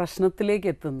പ്രശ്നത്തിലേക്ക്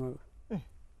എത്തുന്നത്?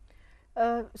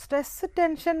 സ്ട്രെസ്,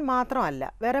 ടെൻഷൻ മാത്രമല്ല,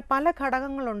 വേറെ പല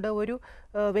ഘടകങ്ങളുണ്ട് ഒരു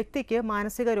വ്യക്തിക്ക്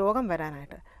മാനസിക രോഗം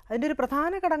വരാനായിട്ട്. അതിൻ്റെ ഒരു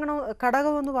പ്രധാന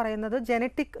ഘടകമെന്ന് പറയുന്നത്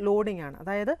ജനറ്റിക് ലോഡിംഗ് ആണ്.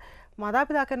 അതായത്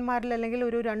മാതാപിതാക്കന്മാരിൽ അല്ലെങ്കിൽ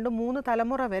ഒരു 2-3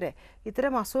 തലമുറ വരെ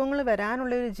ഇത്തരം അസുഖങ്ങൾ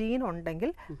വരാനുള്ളൊരു ജീൻ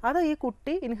ഉണ്ടെങ്കിൽ, അത് ഈ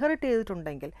കുട്ടി ഇൻഹെറിറ്റ്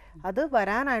ചെയ്തിട്ടുണ്ടെങ്കിൽ അത്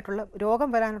രോഗം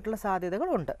വരാനായിട്ടുള്ള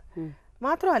സാധ്യതകളുണ്ട്.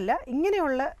 മാത്രമല്ല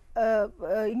ഇങ്ങനെയുള്ള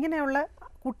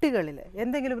കുട്ടികളിൽ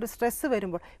എന്തെങ്കിലും ഒരു സ്ട്രെസ്സ്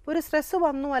വരുമ്പോൾ, ഇപ്പോൾ ഒരു സ്ട്രെസ്സ്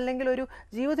വന്നു അല്ലെങ്കിൽ ഒരു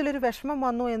ജീവിതത്തിലൊരു വിഷമം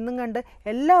വന്നു എന്നും കണ്ട്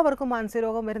എല്ലാവർക്കും മാനസിക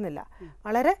രോഗം വരുന്നില്ല.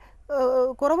 വളരെ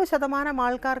കുറവ് ശതമാനം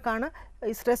ആൾക്കാർക്കാണ്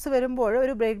ഈ സ്ട്രെസ്സ് വരുമ്പോൾ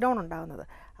ഒരു ബ്രേക്ക് ഡൗൺ ഉണ്ടാകുന്നത്.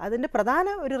 അതിൻ്റെ പ്രധാന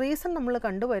ഒരു റീസൺ നമ്മൾ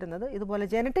കണ്ടുവരുന്നത് ഇതുപോലെ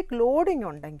ജനറ്റിക് ലോഡിങ്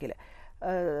ഉണ്ടെങ്കിൽ,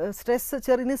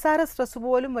 സ്ട്രെസ്സ് നിസ്സാര സ്ട്രെസ്സ്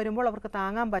പോലും വരുമ്പോൾ അവർക്ക്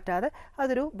താങ്ങാൻ പറ്റാതെ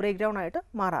അതൊരു ബ്രേക്ക് ഡൗൺ ആയിട്ട്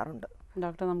മാറാറുണ്ട്.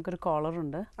 ഡോക്ടർ, നമുക്കൊരു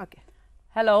കോളറുണ്ട്. ഓക്കെ,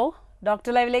 ഹലോ,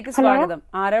 ഡോക്ടർ ലൈവിലേക്ക് സ്വാഗതം.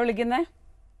 ആരാ വിളിക്കുന്നത്?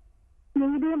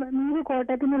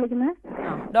 കോട്ടയത്ത് നിന്ന് വിളിക്കുന്നത്.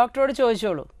 ഡോക്ടറോട്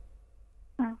ചോദിച്ചോളൂ.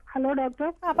 Hello doctor.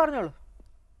 പറഞ്ഞോളൂ.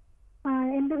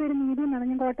 എന്റെ പേര് നീതി എന്നാണ്,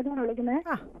 ഞാൻ കോട്ടയത്ത് നിന്ന് വിളിക്കുന്നത്.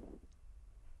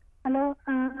 ഹലോ,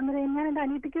 അന്നേരം ഞാൻ എന്റെ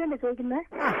അനിയത്തിക്ക് വേണ്ടി ചോദിക്കുന്നത്.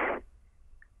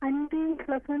 അനിയത്തി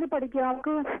 +1 പഠിക്കുക.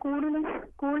 അവർക്ക്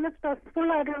സ്കൂളിൽ സ്ട്രെസ്ഫുൾ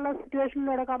ആയിട്ടുള്ള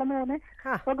സിറ്റുവേഷനിലൂടെ കടന്നു പോകുന്നത്.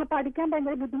 അവർക്ക് പഠിക്കാൻ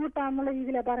ഭയങ്കര ബുദ്ധിമുട്ടാണെന്നുള്ള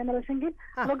രീതിയിലാണ് പറയുന്നത്. പക്ഷെങ്കിൽ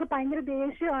അവർക്ക് ഭയങ്കര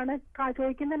ദേഷ്യമാണ്,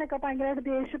 ചോദിക്കുന്നതിനൊക്കെ ഭയങ്കരമായിട്ട്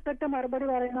ദേഷ്യപ്പെട്ട് മറുപടി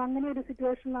പറയുന്നു. അങ്ങനെ ഒരു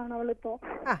സിറ്റുവേഷനിലാണ് അവളിപ്പോ.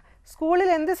 സ്കൂളിൽ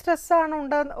എന്ത് സ്ട്രെസ്സാണ്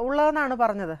ഉള്ളതെന്നാണ്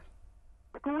പറഞ്ഞത്?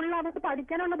 സ്കൂളിൽ അവർക്ക്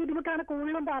പഠിക്കാനുള്ള ബുദ്ധിമുട്ടാണ്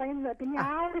സ്കൂളിലും പറയുന്നത്. പിന്നെ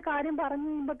ആ ഒരു കാര്യം പറഞ്ഞു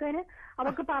കഴിയുമ്പോഴത്തേന്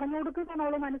അവർക്ക് പറഞ്ഞു കൊടുക്കുന്ന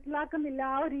അവള് മനസ്സിലാക്കുന്നില്ല.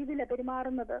 ആ ഒരു രീതിയിലാണ്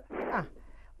പെരുമാറുന്നത്.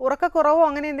 ഉറക്കക്കുറവോ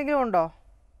അങ്ങനെ എന്തെങ്കിലും ഉണ്ടോ?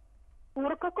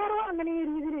 ഉറക്കക്കുറവ് അങ്ങനെ ഈ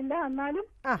രീതിയിലില്ല. എന്നാലും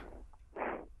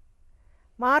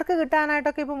മാർക്ക്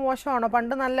കിട്ടാനായിട്ടൊക്കെ ഇപ്പോൾ മോശമാണോ?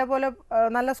 പണ്ട്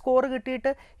നല്ല സ്കോർ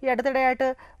കിട്ടിയിട്ട് ഈ അടുത്തിടെയായിട്ട്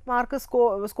മാർക്ക്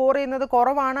സ്കോർ ചെയ്യുന്നത്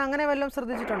കുറവാണ്, അങ്ങനെ വല്ലതും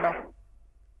ശ്രദ്ധിച്ചിട്ടുണ്ടോ?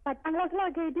 10ാം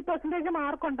ക്ലാസ്സിലൊക്കെ 80%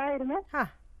 മാർക്ക് ഉണ്ടായിരുന്നു.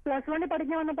 +1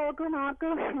 പഠിക്കാൻ വന്നപ്പോൾ അവർക്ക് മാർക്ക്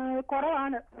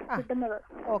കുറവാണ് കിട്ടുന്നത്.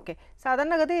 ഓക്കെ,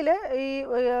 സാധാരണഗതിയിൽ ഈ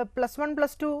 +1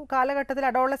 +2 കാലഘട്ടത്തിൽ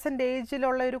അഡോളസെൻ്റ്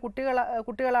ഏജിലുള്ള ഒരു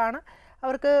കുട്ടികളാണ്.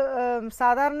 അവർക്ക്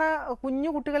സാധാരണ കുഞ്ഞു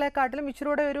കുട്ടികളെക്കാട്ടിലും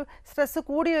ഇച്ചിരൂടെ ഒരു സ്ട്രെസ്സ്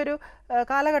കൂടിയൊരു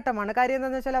കാലഘട്ടമാണ്. കാര്യം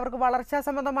എന്താണെന്ന് വെച്ചാൽ അവർക്ക് വളർച്ചാ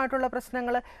സംബന്ധമായിട്ടുള്ള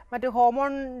പ്രശ്നങ്ങൾ, മറ്റ്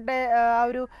ഹോർമോണിൻ്റെ ആ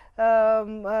ഒരു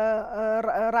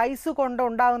റൈസ് കൊണ്ട്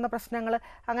ഉണ്ടാകുന്ന പ്രശ്നങ്ങൾ,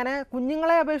 അങ്ങനെ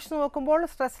കുഞ്ഞുങ്ങളെ അപേക്ഷിച്ച് നോക്കുമ്പോൾ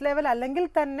സ്ട്രെസ് ലെവൽ അല്ലെങ്കിൽ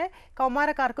തന്നെ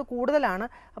കൗമാരക്കാർക്ക് കൂടുതലാണ്.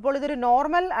 അപ്പോൾ ഇതൊരു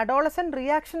നോർമൽ അഡോളസെൻ്റ്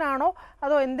റിയാക്ഷൻ ആണോ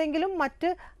അതോ എന്തെങ്കിലും മറ്റ്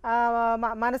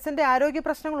മനസ്സിൻ്റെ ആരോഗ്യ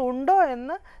പ്രശ്നങ്ങൾ ഉണ്ടോ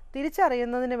എന്ന്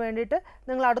തിരിച്ചറിയുന്നതിന് വേണ്ടിയിട്ട്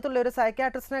നിങ്ങൾ അടുത്തുള്ള ഒരു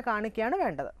സൈക്യാട്രിസ്റ്റിനെ കാണിക്കുകയാണ്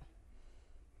വേണ്ടത്.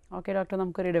 ഓക്കെ ഡോക്ടർ,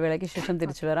 നമുക്കൊരു ഇടവേളയ്ക്ക് ശേഷം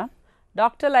തിരിച്ചു വരാം.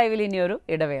 ഡോക്ടർ ലൈവിൽ ഇനിയൊരു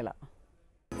ഇടവേള.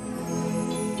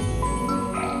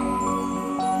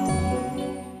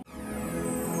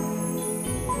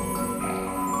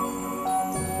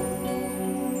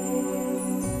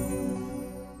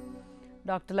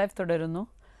 ഡോക്ടർ ലൈവ് തുടരുന്നു.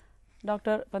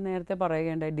 ഡോക്ടർ, ഇപ്പം നേരത്തെ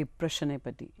പറയുകയുണ്ടായി ഡിപ്രഷനെ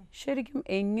പറ്റി. ശരിക്കും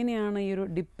എങ്ങനെയാണ് ഈ ഒരു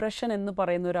ഡിപ്രഷൻ എന്ന്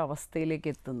പറയുന്ന ഒരു അവസ്ഥയിലേക്ക്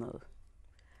എത്തുന്നത്?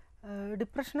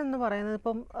 ഡിപ്രഷൻ എന്ന് പറയുന്നത്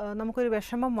ഇപ്പം നമുക്കൊരു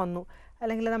വിഷമം വന്നു,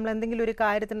 അല്ലെങ്കിൽ നമ്മൾ എന്തെങ്കിലും ഒരു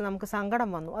കാര്യത്തിന് നമുക്ക് സങ്കടം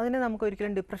വന്നു, അതിനെ നമുക്ക്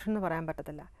ഒരിക്കലും ഡിപ്രഷൻ എന്ന് പറയാൻ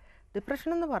പറ്റത്തില്ല. ഡിപ്രഷൻ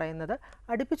എന്ന് പറയുന്നത്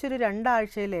അടുപ്പിച്ചൊരു 2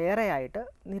 ആഴ്ചയിലേറെയായിട്ട്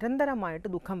നിരന്തരമായിട്ട്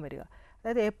ദുഃഖം വരിക.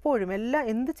 അതായത് എപ്പോഴും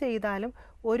എന്ത് ചെയ്താലും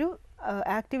ഒരു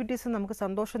ആക്ടിവിറ്റീസും നമുക്ക്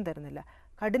സന്തോഷം തരുന്നില്ല.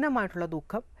 കഠിനമായിട്ടുള്ള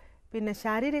ദുഃഖം, പിന്നെ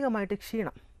ശാരീരികമായിട്ട്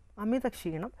ക്ഷീണം, അമിത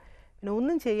ക്ഷീണം, പിന്നെ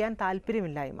ഒന്നും ചെയ്യാൻ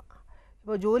താല്പര്യമില്ലായ്മ.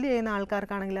 ഇപ്പോൾ ജോലി ചെയ്യുന്ന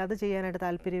ആൾക്കാർക്കാണെങ്കിൽ അത് ചെയ്യാനായിട്ട്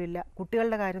താല്പര്യമില്ല,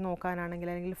 കുട്ടികളുടെ കാര്യം നോക്കാനാണെങ്കിൽ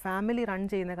അല്ലെങ്കിൽ ഫാമിലി റൺ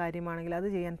ചെയ്യുന്ന കാര്യമാണെങ്കിൽ അത്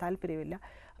ചെയ്യാൻ താല്പര്യമില്ല.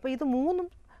 അപ്പോൾ ഇത് 3ഉം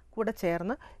കൂടെ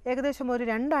ചേർന്ന് ഏകദേശം ഒരു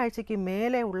 2 ആഴ്ചയ്ക്ക്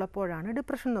മേലെ ഉള്ളപ്പോഴാണ്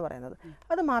ഡിപ്രഷൻ എന്ന് പറയുന്നത്.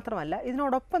 അത് മാത്രമല്ല,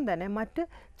 ഇതിനോടൊപ്പം തന്നെ മറ്റ്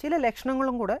ചില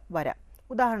ലക്ഷണങ്ങളും കൂടെ വരാം.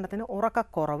 ഉദാഹരണത്തിന്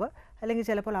ഉറക്കക്കുറവ്, അല്ലെങ്കിൽ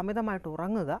ചിലപ്പോൾ അമിതമായിട്ട്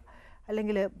ഉറങ്ങുക,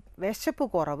 അല്ലെങ്കിൽ വിശപ്പ്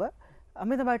കുറവ്,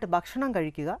 അമിതമായിട്ട് ഭക്ഷണം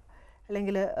കഴിക്കുക,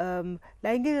 അല്ലെങ്കിൽ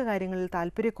ലൈംഗിക കാര്യങ്ങളിൽ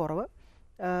താല്പര്യക്കുറവ്,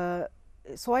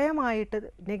 സ്വയമായിട്ട്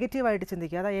നെഗറ്റീവായിട്ട്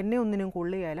ചിന്തിക്കുക, അതായത് എന്നെ ഒന്നിനും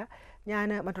കൊള്ളുകയില്ല, ഞാൻ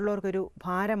മറ്റുള്ളവർക്കൊരു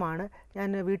ഭാരമാണ്, ഞാൻ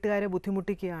വീട്ടുകാരെ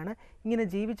ബുദ്ധിമുട്ടിക്കുകയാണ്, ഇങ്ങനെ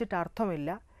ജീവിച്ചിട്ട്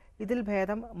അർത്ഥമില്ല, ഇതിൽ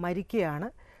ഭേദം മരിക്കുകയാണ്.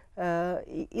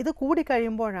 ഇത്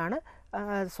കൂടിക്കഴിയുമ്പോഴാണ്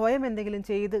സ്വയം എന്തെങ്കിലും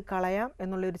ചെയ്ത് കളയാം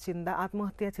എന്നുള്ളൊരു ചിന്ത,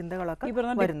 ആത്മഹത്യാ ചിന്തകളൊക്കെ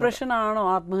വരുന്നത്. ഡിപ്രഷൻ ആണോ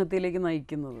ആത്മഹത്യയിലേക്ക്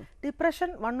നയിക്കുന്നത്? Depression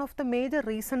one of the major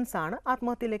reasons ആണ്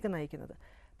ആത്മഹത്യയിലേക്ക് നയിക്കുന്നത്.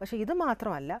 പക്ഷേ ഇത്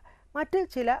മാത്രമല്ല, മറ്റ്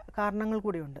ചില കാരണങ്ങൾ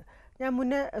കൂടിയുണ്ട്. ഞാൻ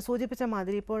മുന്നേ സൂചിപ്പിച്ച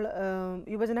മാതിരി ഇപ്പോൾ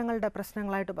യുവജനങ്ങളുടെ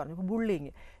പ്രശ്നങ്ങളായിട്ട് പറഞ്ഞു,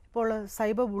 ബുള്ളിങ്, ഇപ്പോൾ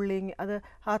സൈബർ ബുള്ളിങ്, അത്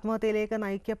ആത്മഹത്യയിലേക്ക്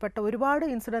നയിക്കപ്പെട്ട ഒരുപാട്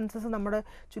ഇൻസിഡൻസസ് നമ്മുടെ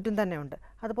ചുറ്റും തന്നെയുണ്ട്.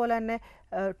 അതുപോലെ തന്നെ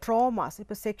ട്രോമാസ്,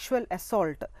 ഇപ്പോൾ സെക്ഷുവൽ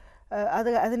അസോൾട്ട്,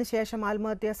 അതിനുശേഷം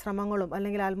ആത്മഹത്യാ ശ്രമങ്ങളും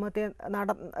അല്ലെങ്കിൽ ആത്മഹത്യ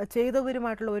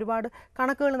ചെയ്തവരുമായിട്ടുള്ള ഒരുപാട്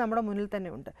കണക്കുകൾ നമ്മുടെ മുന്നിൽ തന്നെ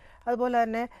ഉണ്ട്. അതുപോലെ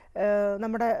തന്നെ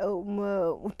നമ്മുടെ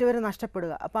ഉറ്റവർ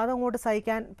നഷ്ടപ്പെടുക, അപ്പോൾ അതങ്ങോട്ട്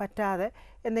സഹിക്കാൻ പറ്റാതെ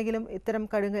എന്തെങ്കിലും ഇത്തരം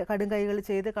കടുംകൈകൾ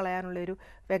ചെയ്ത് കളയാനുള്ളൊരു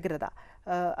വ്യഗ്രത.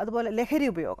 അതുപോലെ ലഹരി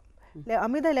ഉപയോഗം,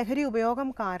 അമിത ലഹരി ഉപയോഗം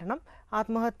കാരണം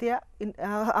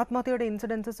ആത്മഹത്യയുടെ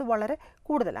ഇൻസിഡൻസസ് വളരെ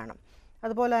കൂടുതലാണ്.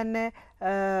 അതുപോലെ തന്നെ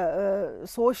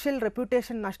സോഷ്യൽ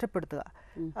റെപ്യൂട്ടേഷൻ നഷ്ടപ്പെടുത്തുക,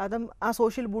 അതും ആ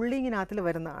സോഷ്യൽ ബുള്ളിങ്ങിനകത്തിൽ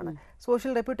വരുന്നതാണ്.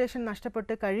 സോഷ്യൽ റെപ്യൂട്ടേഷൻ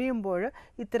നഷ്ടപ്പെട്ട് കഴിയുമ്പോൾ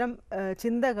ഇത്തരം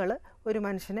ചിന്തകൾ ഒരു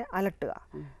മനുഷ്യനെ അലട്ടുക.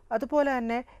 അതുപോലെ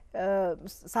തന്നെ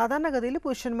സാധാരണഗതിയിൽ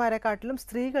പുരുഷന്മാരെക്കാട്ടിലും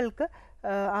സ്ത്രീകൾക്ക്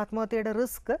ആത്മഹത്യയുടെ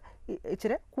റിസ്ക്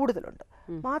ഇച്ചിരി കൂടുതലുണ്ട്.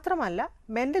 മാത്രമല്ല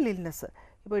മെൻ്റൽ ഇൽനെസ്,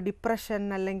 ഇപ്പോൾ ഡിപ്രഷൻ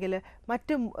അല്ലെങ്കിൽ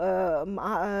മറ്റ്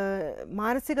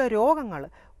മാനസിക രോഗങ്ങൾ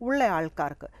ഉള്ള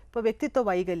ആൾക്കാർക്ക്, ഇപ്പോൾ വ്യക്തിത്വ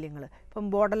വൈകല്യങ്ങൾ, ഇപ്പം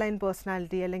ബോർഡർ ലൈൻ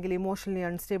പേഴ്സണാലിറ്റി അല്ലെങ്കിൽ ഇമോഷണലി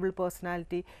അൺസ്റ്റേബിൾ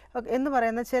പേഴ്സണാലിറ്റി എന്ന്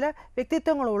പറയുന്ന ചില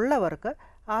വ്യക്തിത്വങ്ങളുള്ളവർക്ക്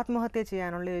ആത്മഹത്യ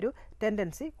ചെയ്യാനുള്ള ഒരു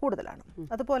ടെൻഡൻസി കൂടുതലാണ്.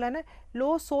 അതുപോലെ തന്നെ ലോ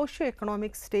സോഷ്യോ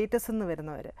എക്കണോമിക് സ്റ്റേറ്റസ് എന്ന്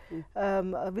വരുന്നവർ,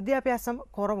 വിദ്യാഭ്യാസം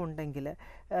കുറവുണ്ടെങ്കിൽ,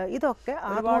 ഇതൊക്കെ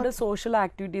ഒരുപാട് സോഷ്യൽ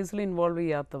ആക്ടിവിറ്റീസിൽ ഇൻവോൾവ്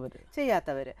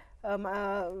ചെയ്യാത്തവർ,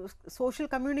 സോഷ്യൽ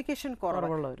കമ്മ്യൂണിക്കേഷൻ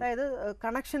കുറവ്, അതായത്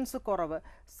കണക്ഷൻസ് കുറവ്,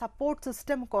 സപ്പോർട്ട്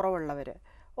സിസ്റ്റം കുറവുള്ളവർ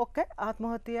ഒക്കെ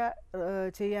ആത്മഹത്യ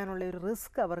ചെയ്യാനുള്ള ഒരു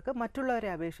റിസ്ക് അവർക്ക് മറ്റുള്ളവരെ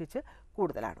അപേക്ഷിച്ച്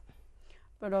കൂടുതലാണ്.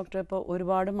 ഇപ്പോൾ ഡോക്ടർ, ഇപ്പോൾ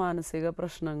ഒരുപാട് മാനസിക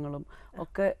പ്രശ്നങ്ങളും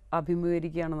ഒക്കെ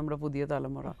അഭിമുഖീകരിക്കുകയാണ് നമ്മുടെ പുതിയ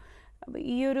തലമുറ. അപ്പോൾ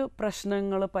ഈ ഒരു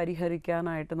പ്രശ്നങ്ങൾ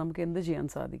പരിഹരിക്കാനായിട്ട് നമുക്ക് എന്ത് ചെയ്യാൻ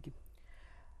സാധിക്കും?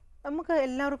 നമുക്ക്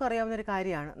എല്ലാവർക്കും അറിയാവുന്നൊരു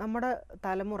കാര്യമാണ്, നമ്മുടെ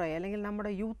തലമുറയെ അല്ലെങ്കിൽ നമ്മുടെ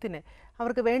യൂത്തിനെ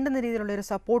അവർക്ക് വേണ്ടുന്ന രീതിയിലുള്ളൊരു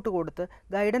സപ്പോർട്ട് കൊടുത്ത്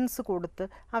ഗൈഡൻസ് കൊടുത്ത്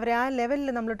അവരെ ആ ലെവലിൽ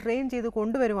നമ്മൾ ട്രെയിൻ ചെയ്ത്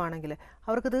കൊണ്ടുവരുവാണെങ്കിൽ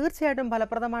അവർക്ക് തീർച്ചയായിട്ടും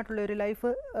ഫലപ്രദമായിട്ടുള്ളൊരു ലൈഫ്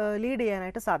ലീഡ്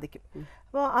ചെയ്യാനായിട്ട് സാധിക്കും.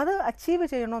 അപ്പോൾ അത് അച്ചീവ്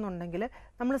ചെയ്യണമെന്നുണ്ടെങ്കിൽ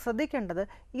നമ്മൾ ശ്രദ്ധിക്കേണ്ടത്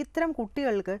ഇത്തരം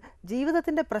കുട്ടികൾക്ക്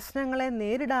ജീവിതത്തിൻ്റെ പ്രശ്നങ്ങളെ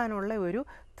നേരിടാനുള്ള ഒരു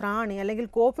ത്രാണി അല്ലെങ്കിൽ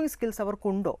കോപ്പിംഗ് സ്കിൽസ്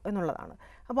അവർക്കുണ്ടോ എന്നുള്ളതാണ്.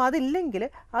 അപ്പോൾ അതില്ലെങ്കിൽ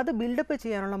അത് ബിൽഡപ്പ്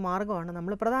ചെയ്യാനുള്ള മാർഗ്ഗമാണ്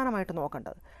നമ്മൾ പ്രധാനമായിട്ട്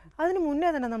നോക്കേണ്ടത്. അതിന് മുന്നേ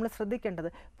തന്നെ നമ്മൾ ശ്രദ്ധിക്കേണ്ടത്,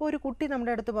 ഇപ്പോൾ ഒരു കുട്ടി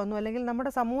നമ്മുടെ അടുത്ത് വന്നു അല്ലെങ്കിൽ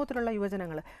നമ്മുടെ സമൂഹത്തിലുള്ള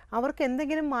യുവജനങ്ങൾ അവർക്ക്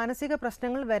എന്തെങ്കിലും മാനസിക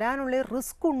പ്രശ്നങ്ങൾ വരാനുള്ള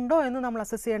റിസ്ക് ഉണ്ടോ എന്ന് നമ്മൾ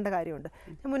അസസ് ചെയ്യേണ്ട കാര്യമുണ്ട്.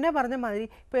 ഞാൻ മുന്നേ പറഞ്ഞ മാതിരി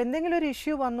ഇപ്പോൾ എന്തെങ്കിലും ഒരു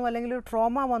ഇഷ്യൂ വന്നു അല്ലെങ്കിൽ ഒരു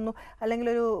ട്രോമ വന്നു അല്ലെങ്കിൽ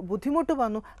ഒരു ബുദ്ധിമുട്ട്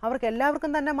വന്നു, അവർക്ക്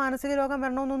എല്ലാവർക്കും തന്നെ മാനസിക രോഗം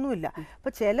വരണമെന്നൊന്നുമില്ല.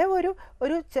 അപ്പോൾ ചില ഒരു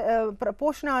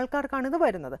പ്രപ്പോർഷൻ ആൾക്കാർക്കാണ് ഇത്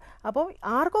വരുന്നത്. അപ്പോൾ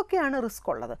ആർക്കൊക്കെയാണ്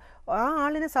റിസ്ക് ഉള്ളത്, ആ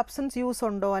ആളിന് സബ്സ്റ്റൻസ് യൂസ്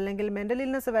ഉണ്ടോ അല്ലെങ്കിൽ മെൻ്റൽ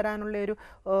ഇൽനെസ് വരാനുള്ള ഒരു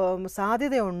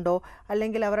സാധ്യതയുണ്ടോ,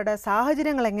 അല്ലെങ്കിൽ അവരുടെ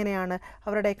സാഹചര്യങ്ങൾ എങ്ങനെയാണ്,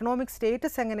 അവരുടെ എക്കണോമിക്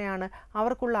സ്റ്റേറ്റസ് എങ്ങനെയാണ്,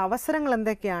 അവർക്കുള്ള അവസരങ്ങൾ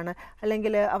എന്തൊക്കെയാണ്,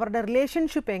 അല്ലെങ്കിൽ അവരുടെ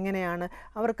റിലേഷൻഷിപ്പ് എങ്ങനെയാണ്,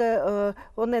 അവർക്ക്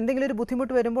എന്തെങ്കിലും ഒരു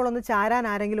ബുദ്ധിമുട്ട് വരുമ്പോൾ ഒന്ന് ചാരാൻ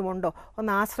ആരെങ്കിലും ഉണ്ടോ,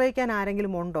 ഒന്ന് ആശ്രയിക്കാൻ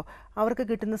ആരെങ്കിലും ഉണ്ടോ, അവർക്ക്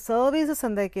കിട്ടുന്ന സർവീസസ്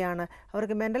എന്തൊക്കെയാണ്,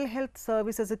 അവർക്ക് മെൻ്റൽ ഹെൽത്ത്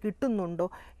സർവീസസ് കിട്ടുന്നുണ്ടോ,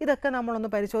 ഇതൊക്കെ നമ്മളൊന്ന്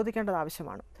പരിശോധിക്കേണ്ടത്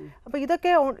ആവശ്യമാണ്. അപ്പോൾ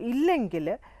ഇതൊക്കെ ഇല്ലെങ്കിൽ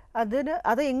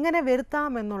അത് എങ്ങനെ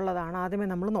വരുത്താം എന്നുള്ളതാണ് ആദ്യമേ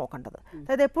നമ്മൾ നോക്കേണ്ടത്.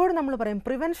 അതായത് എപ്പോഴും നമ്മൾ പറയും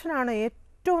പ്രിവെൻഷനാണ്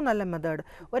ഏറ്റവും നല്ല മെത്തേഡ്.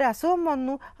 ഒരു അസുഖം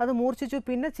വന്നു, അത് മൂർച്ഛിച്ചു,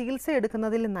 പിന്നെ ചികിത്സ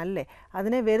എടുക്കുന്നതിൽ നല്ലേ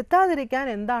അതിനെ വരുത്താതിരിക്കാൻ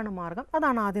എന്താണ് മാർഗം,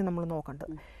 അതാണ് ആദ്യം നമ്മൾ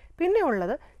നോക്കേണ്ടത്. പിന്നെ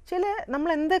ഉള്ളത് നമ്മൾ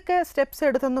എന്തൊക്കെ സ്റ്റെപ്സ്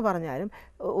എടുത്തെന്ന് പറഞ്ഞാലും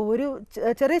ഒരു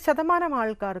ചെറിയ ശതമാനം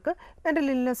ആൾക്കാർക്ക് മെൻ്റൽ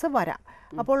ഇൽനെസ് വരാം.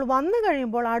 അപ്പോൾ വന്നു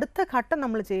കഴിയുമ്പോൾ അടുത്ത ഘട്ടം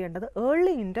നമ്മൾ ചെയ്യേണ്ടത്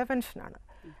ഏർലി ഇൻ്റർവെൻഷനാണ്.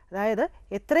 അതായത്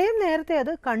എത്രയും നേരത്തെ അത്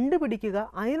കണ്ടുപിടിക്കുക,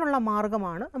 അതിനുള്ള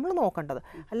മാർഗ്ഗമാണ് നമ്മൾ നോക്കേണ്ടത്.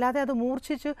 അല്ലാതെ അത്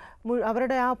മൂർച്ഛിച്ച്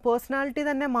അവരുടെ ആ പേഴ്സണാലിറ്റി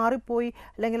തന്നെ മാറിപ്പോയി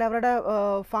അല്ലെങ്കിൽ അവരുടെ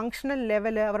ഫങ്ഷണൽ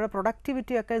ലെവൽ, അവരുടെ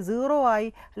പ്രൊഡക്ടിവിറ്റി ഒക്കെ സീറോ ആയി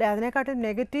അല്ലെങ്കിൽ അതിനെക്കാട്ടും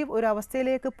നെഗറ്റീവ് ഒരു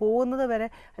അവസ്ഥയിലേക്ക് പോകുന്നത് വരെ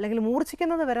അല്ലെങ്കിൽ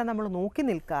മൂർച്ഛിക്കുന്നത് വരെ നമ്മൾ നോക്കി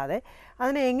നിൽക്കാതെ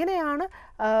അതിനെ എങ്ങനെയാണ്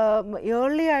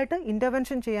ഏർലി ആയിട്ട്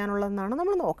ഇൻ്റർവെൻഷൻ ചെയ്യാനുള്ളതെന്നാണ്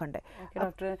നമ്മൾ നോക്കേണ്ടത്.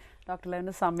 ഡോക്ടർ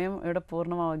എൻ്റെ സമയം ഇവിടെ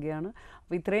പൂർണ്ണമാവുകയാണ്.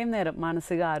 അപ്പോൾ ഇത്രയും നേരം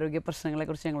മാനസിക ആരോഗ്യ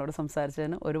പ്രശ്നങ്ങളെക്കുറിച്ച് ഞങ്ങളോട്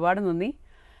സംസാരിച്ചതിന് ഒരുപാട് നന്ദി.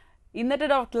 ഇന്നത്തെ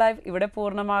ഡോക്ടർ ലൈവ് ഇവിടെ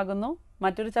പൂർണ്ണമാകുന്നു.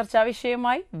 മറ്റൊരു ചർച്ചാ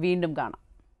വിഷയവുമായി വീണ്ടും കാണാം.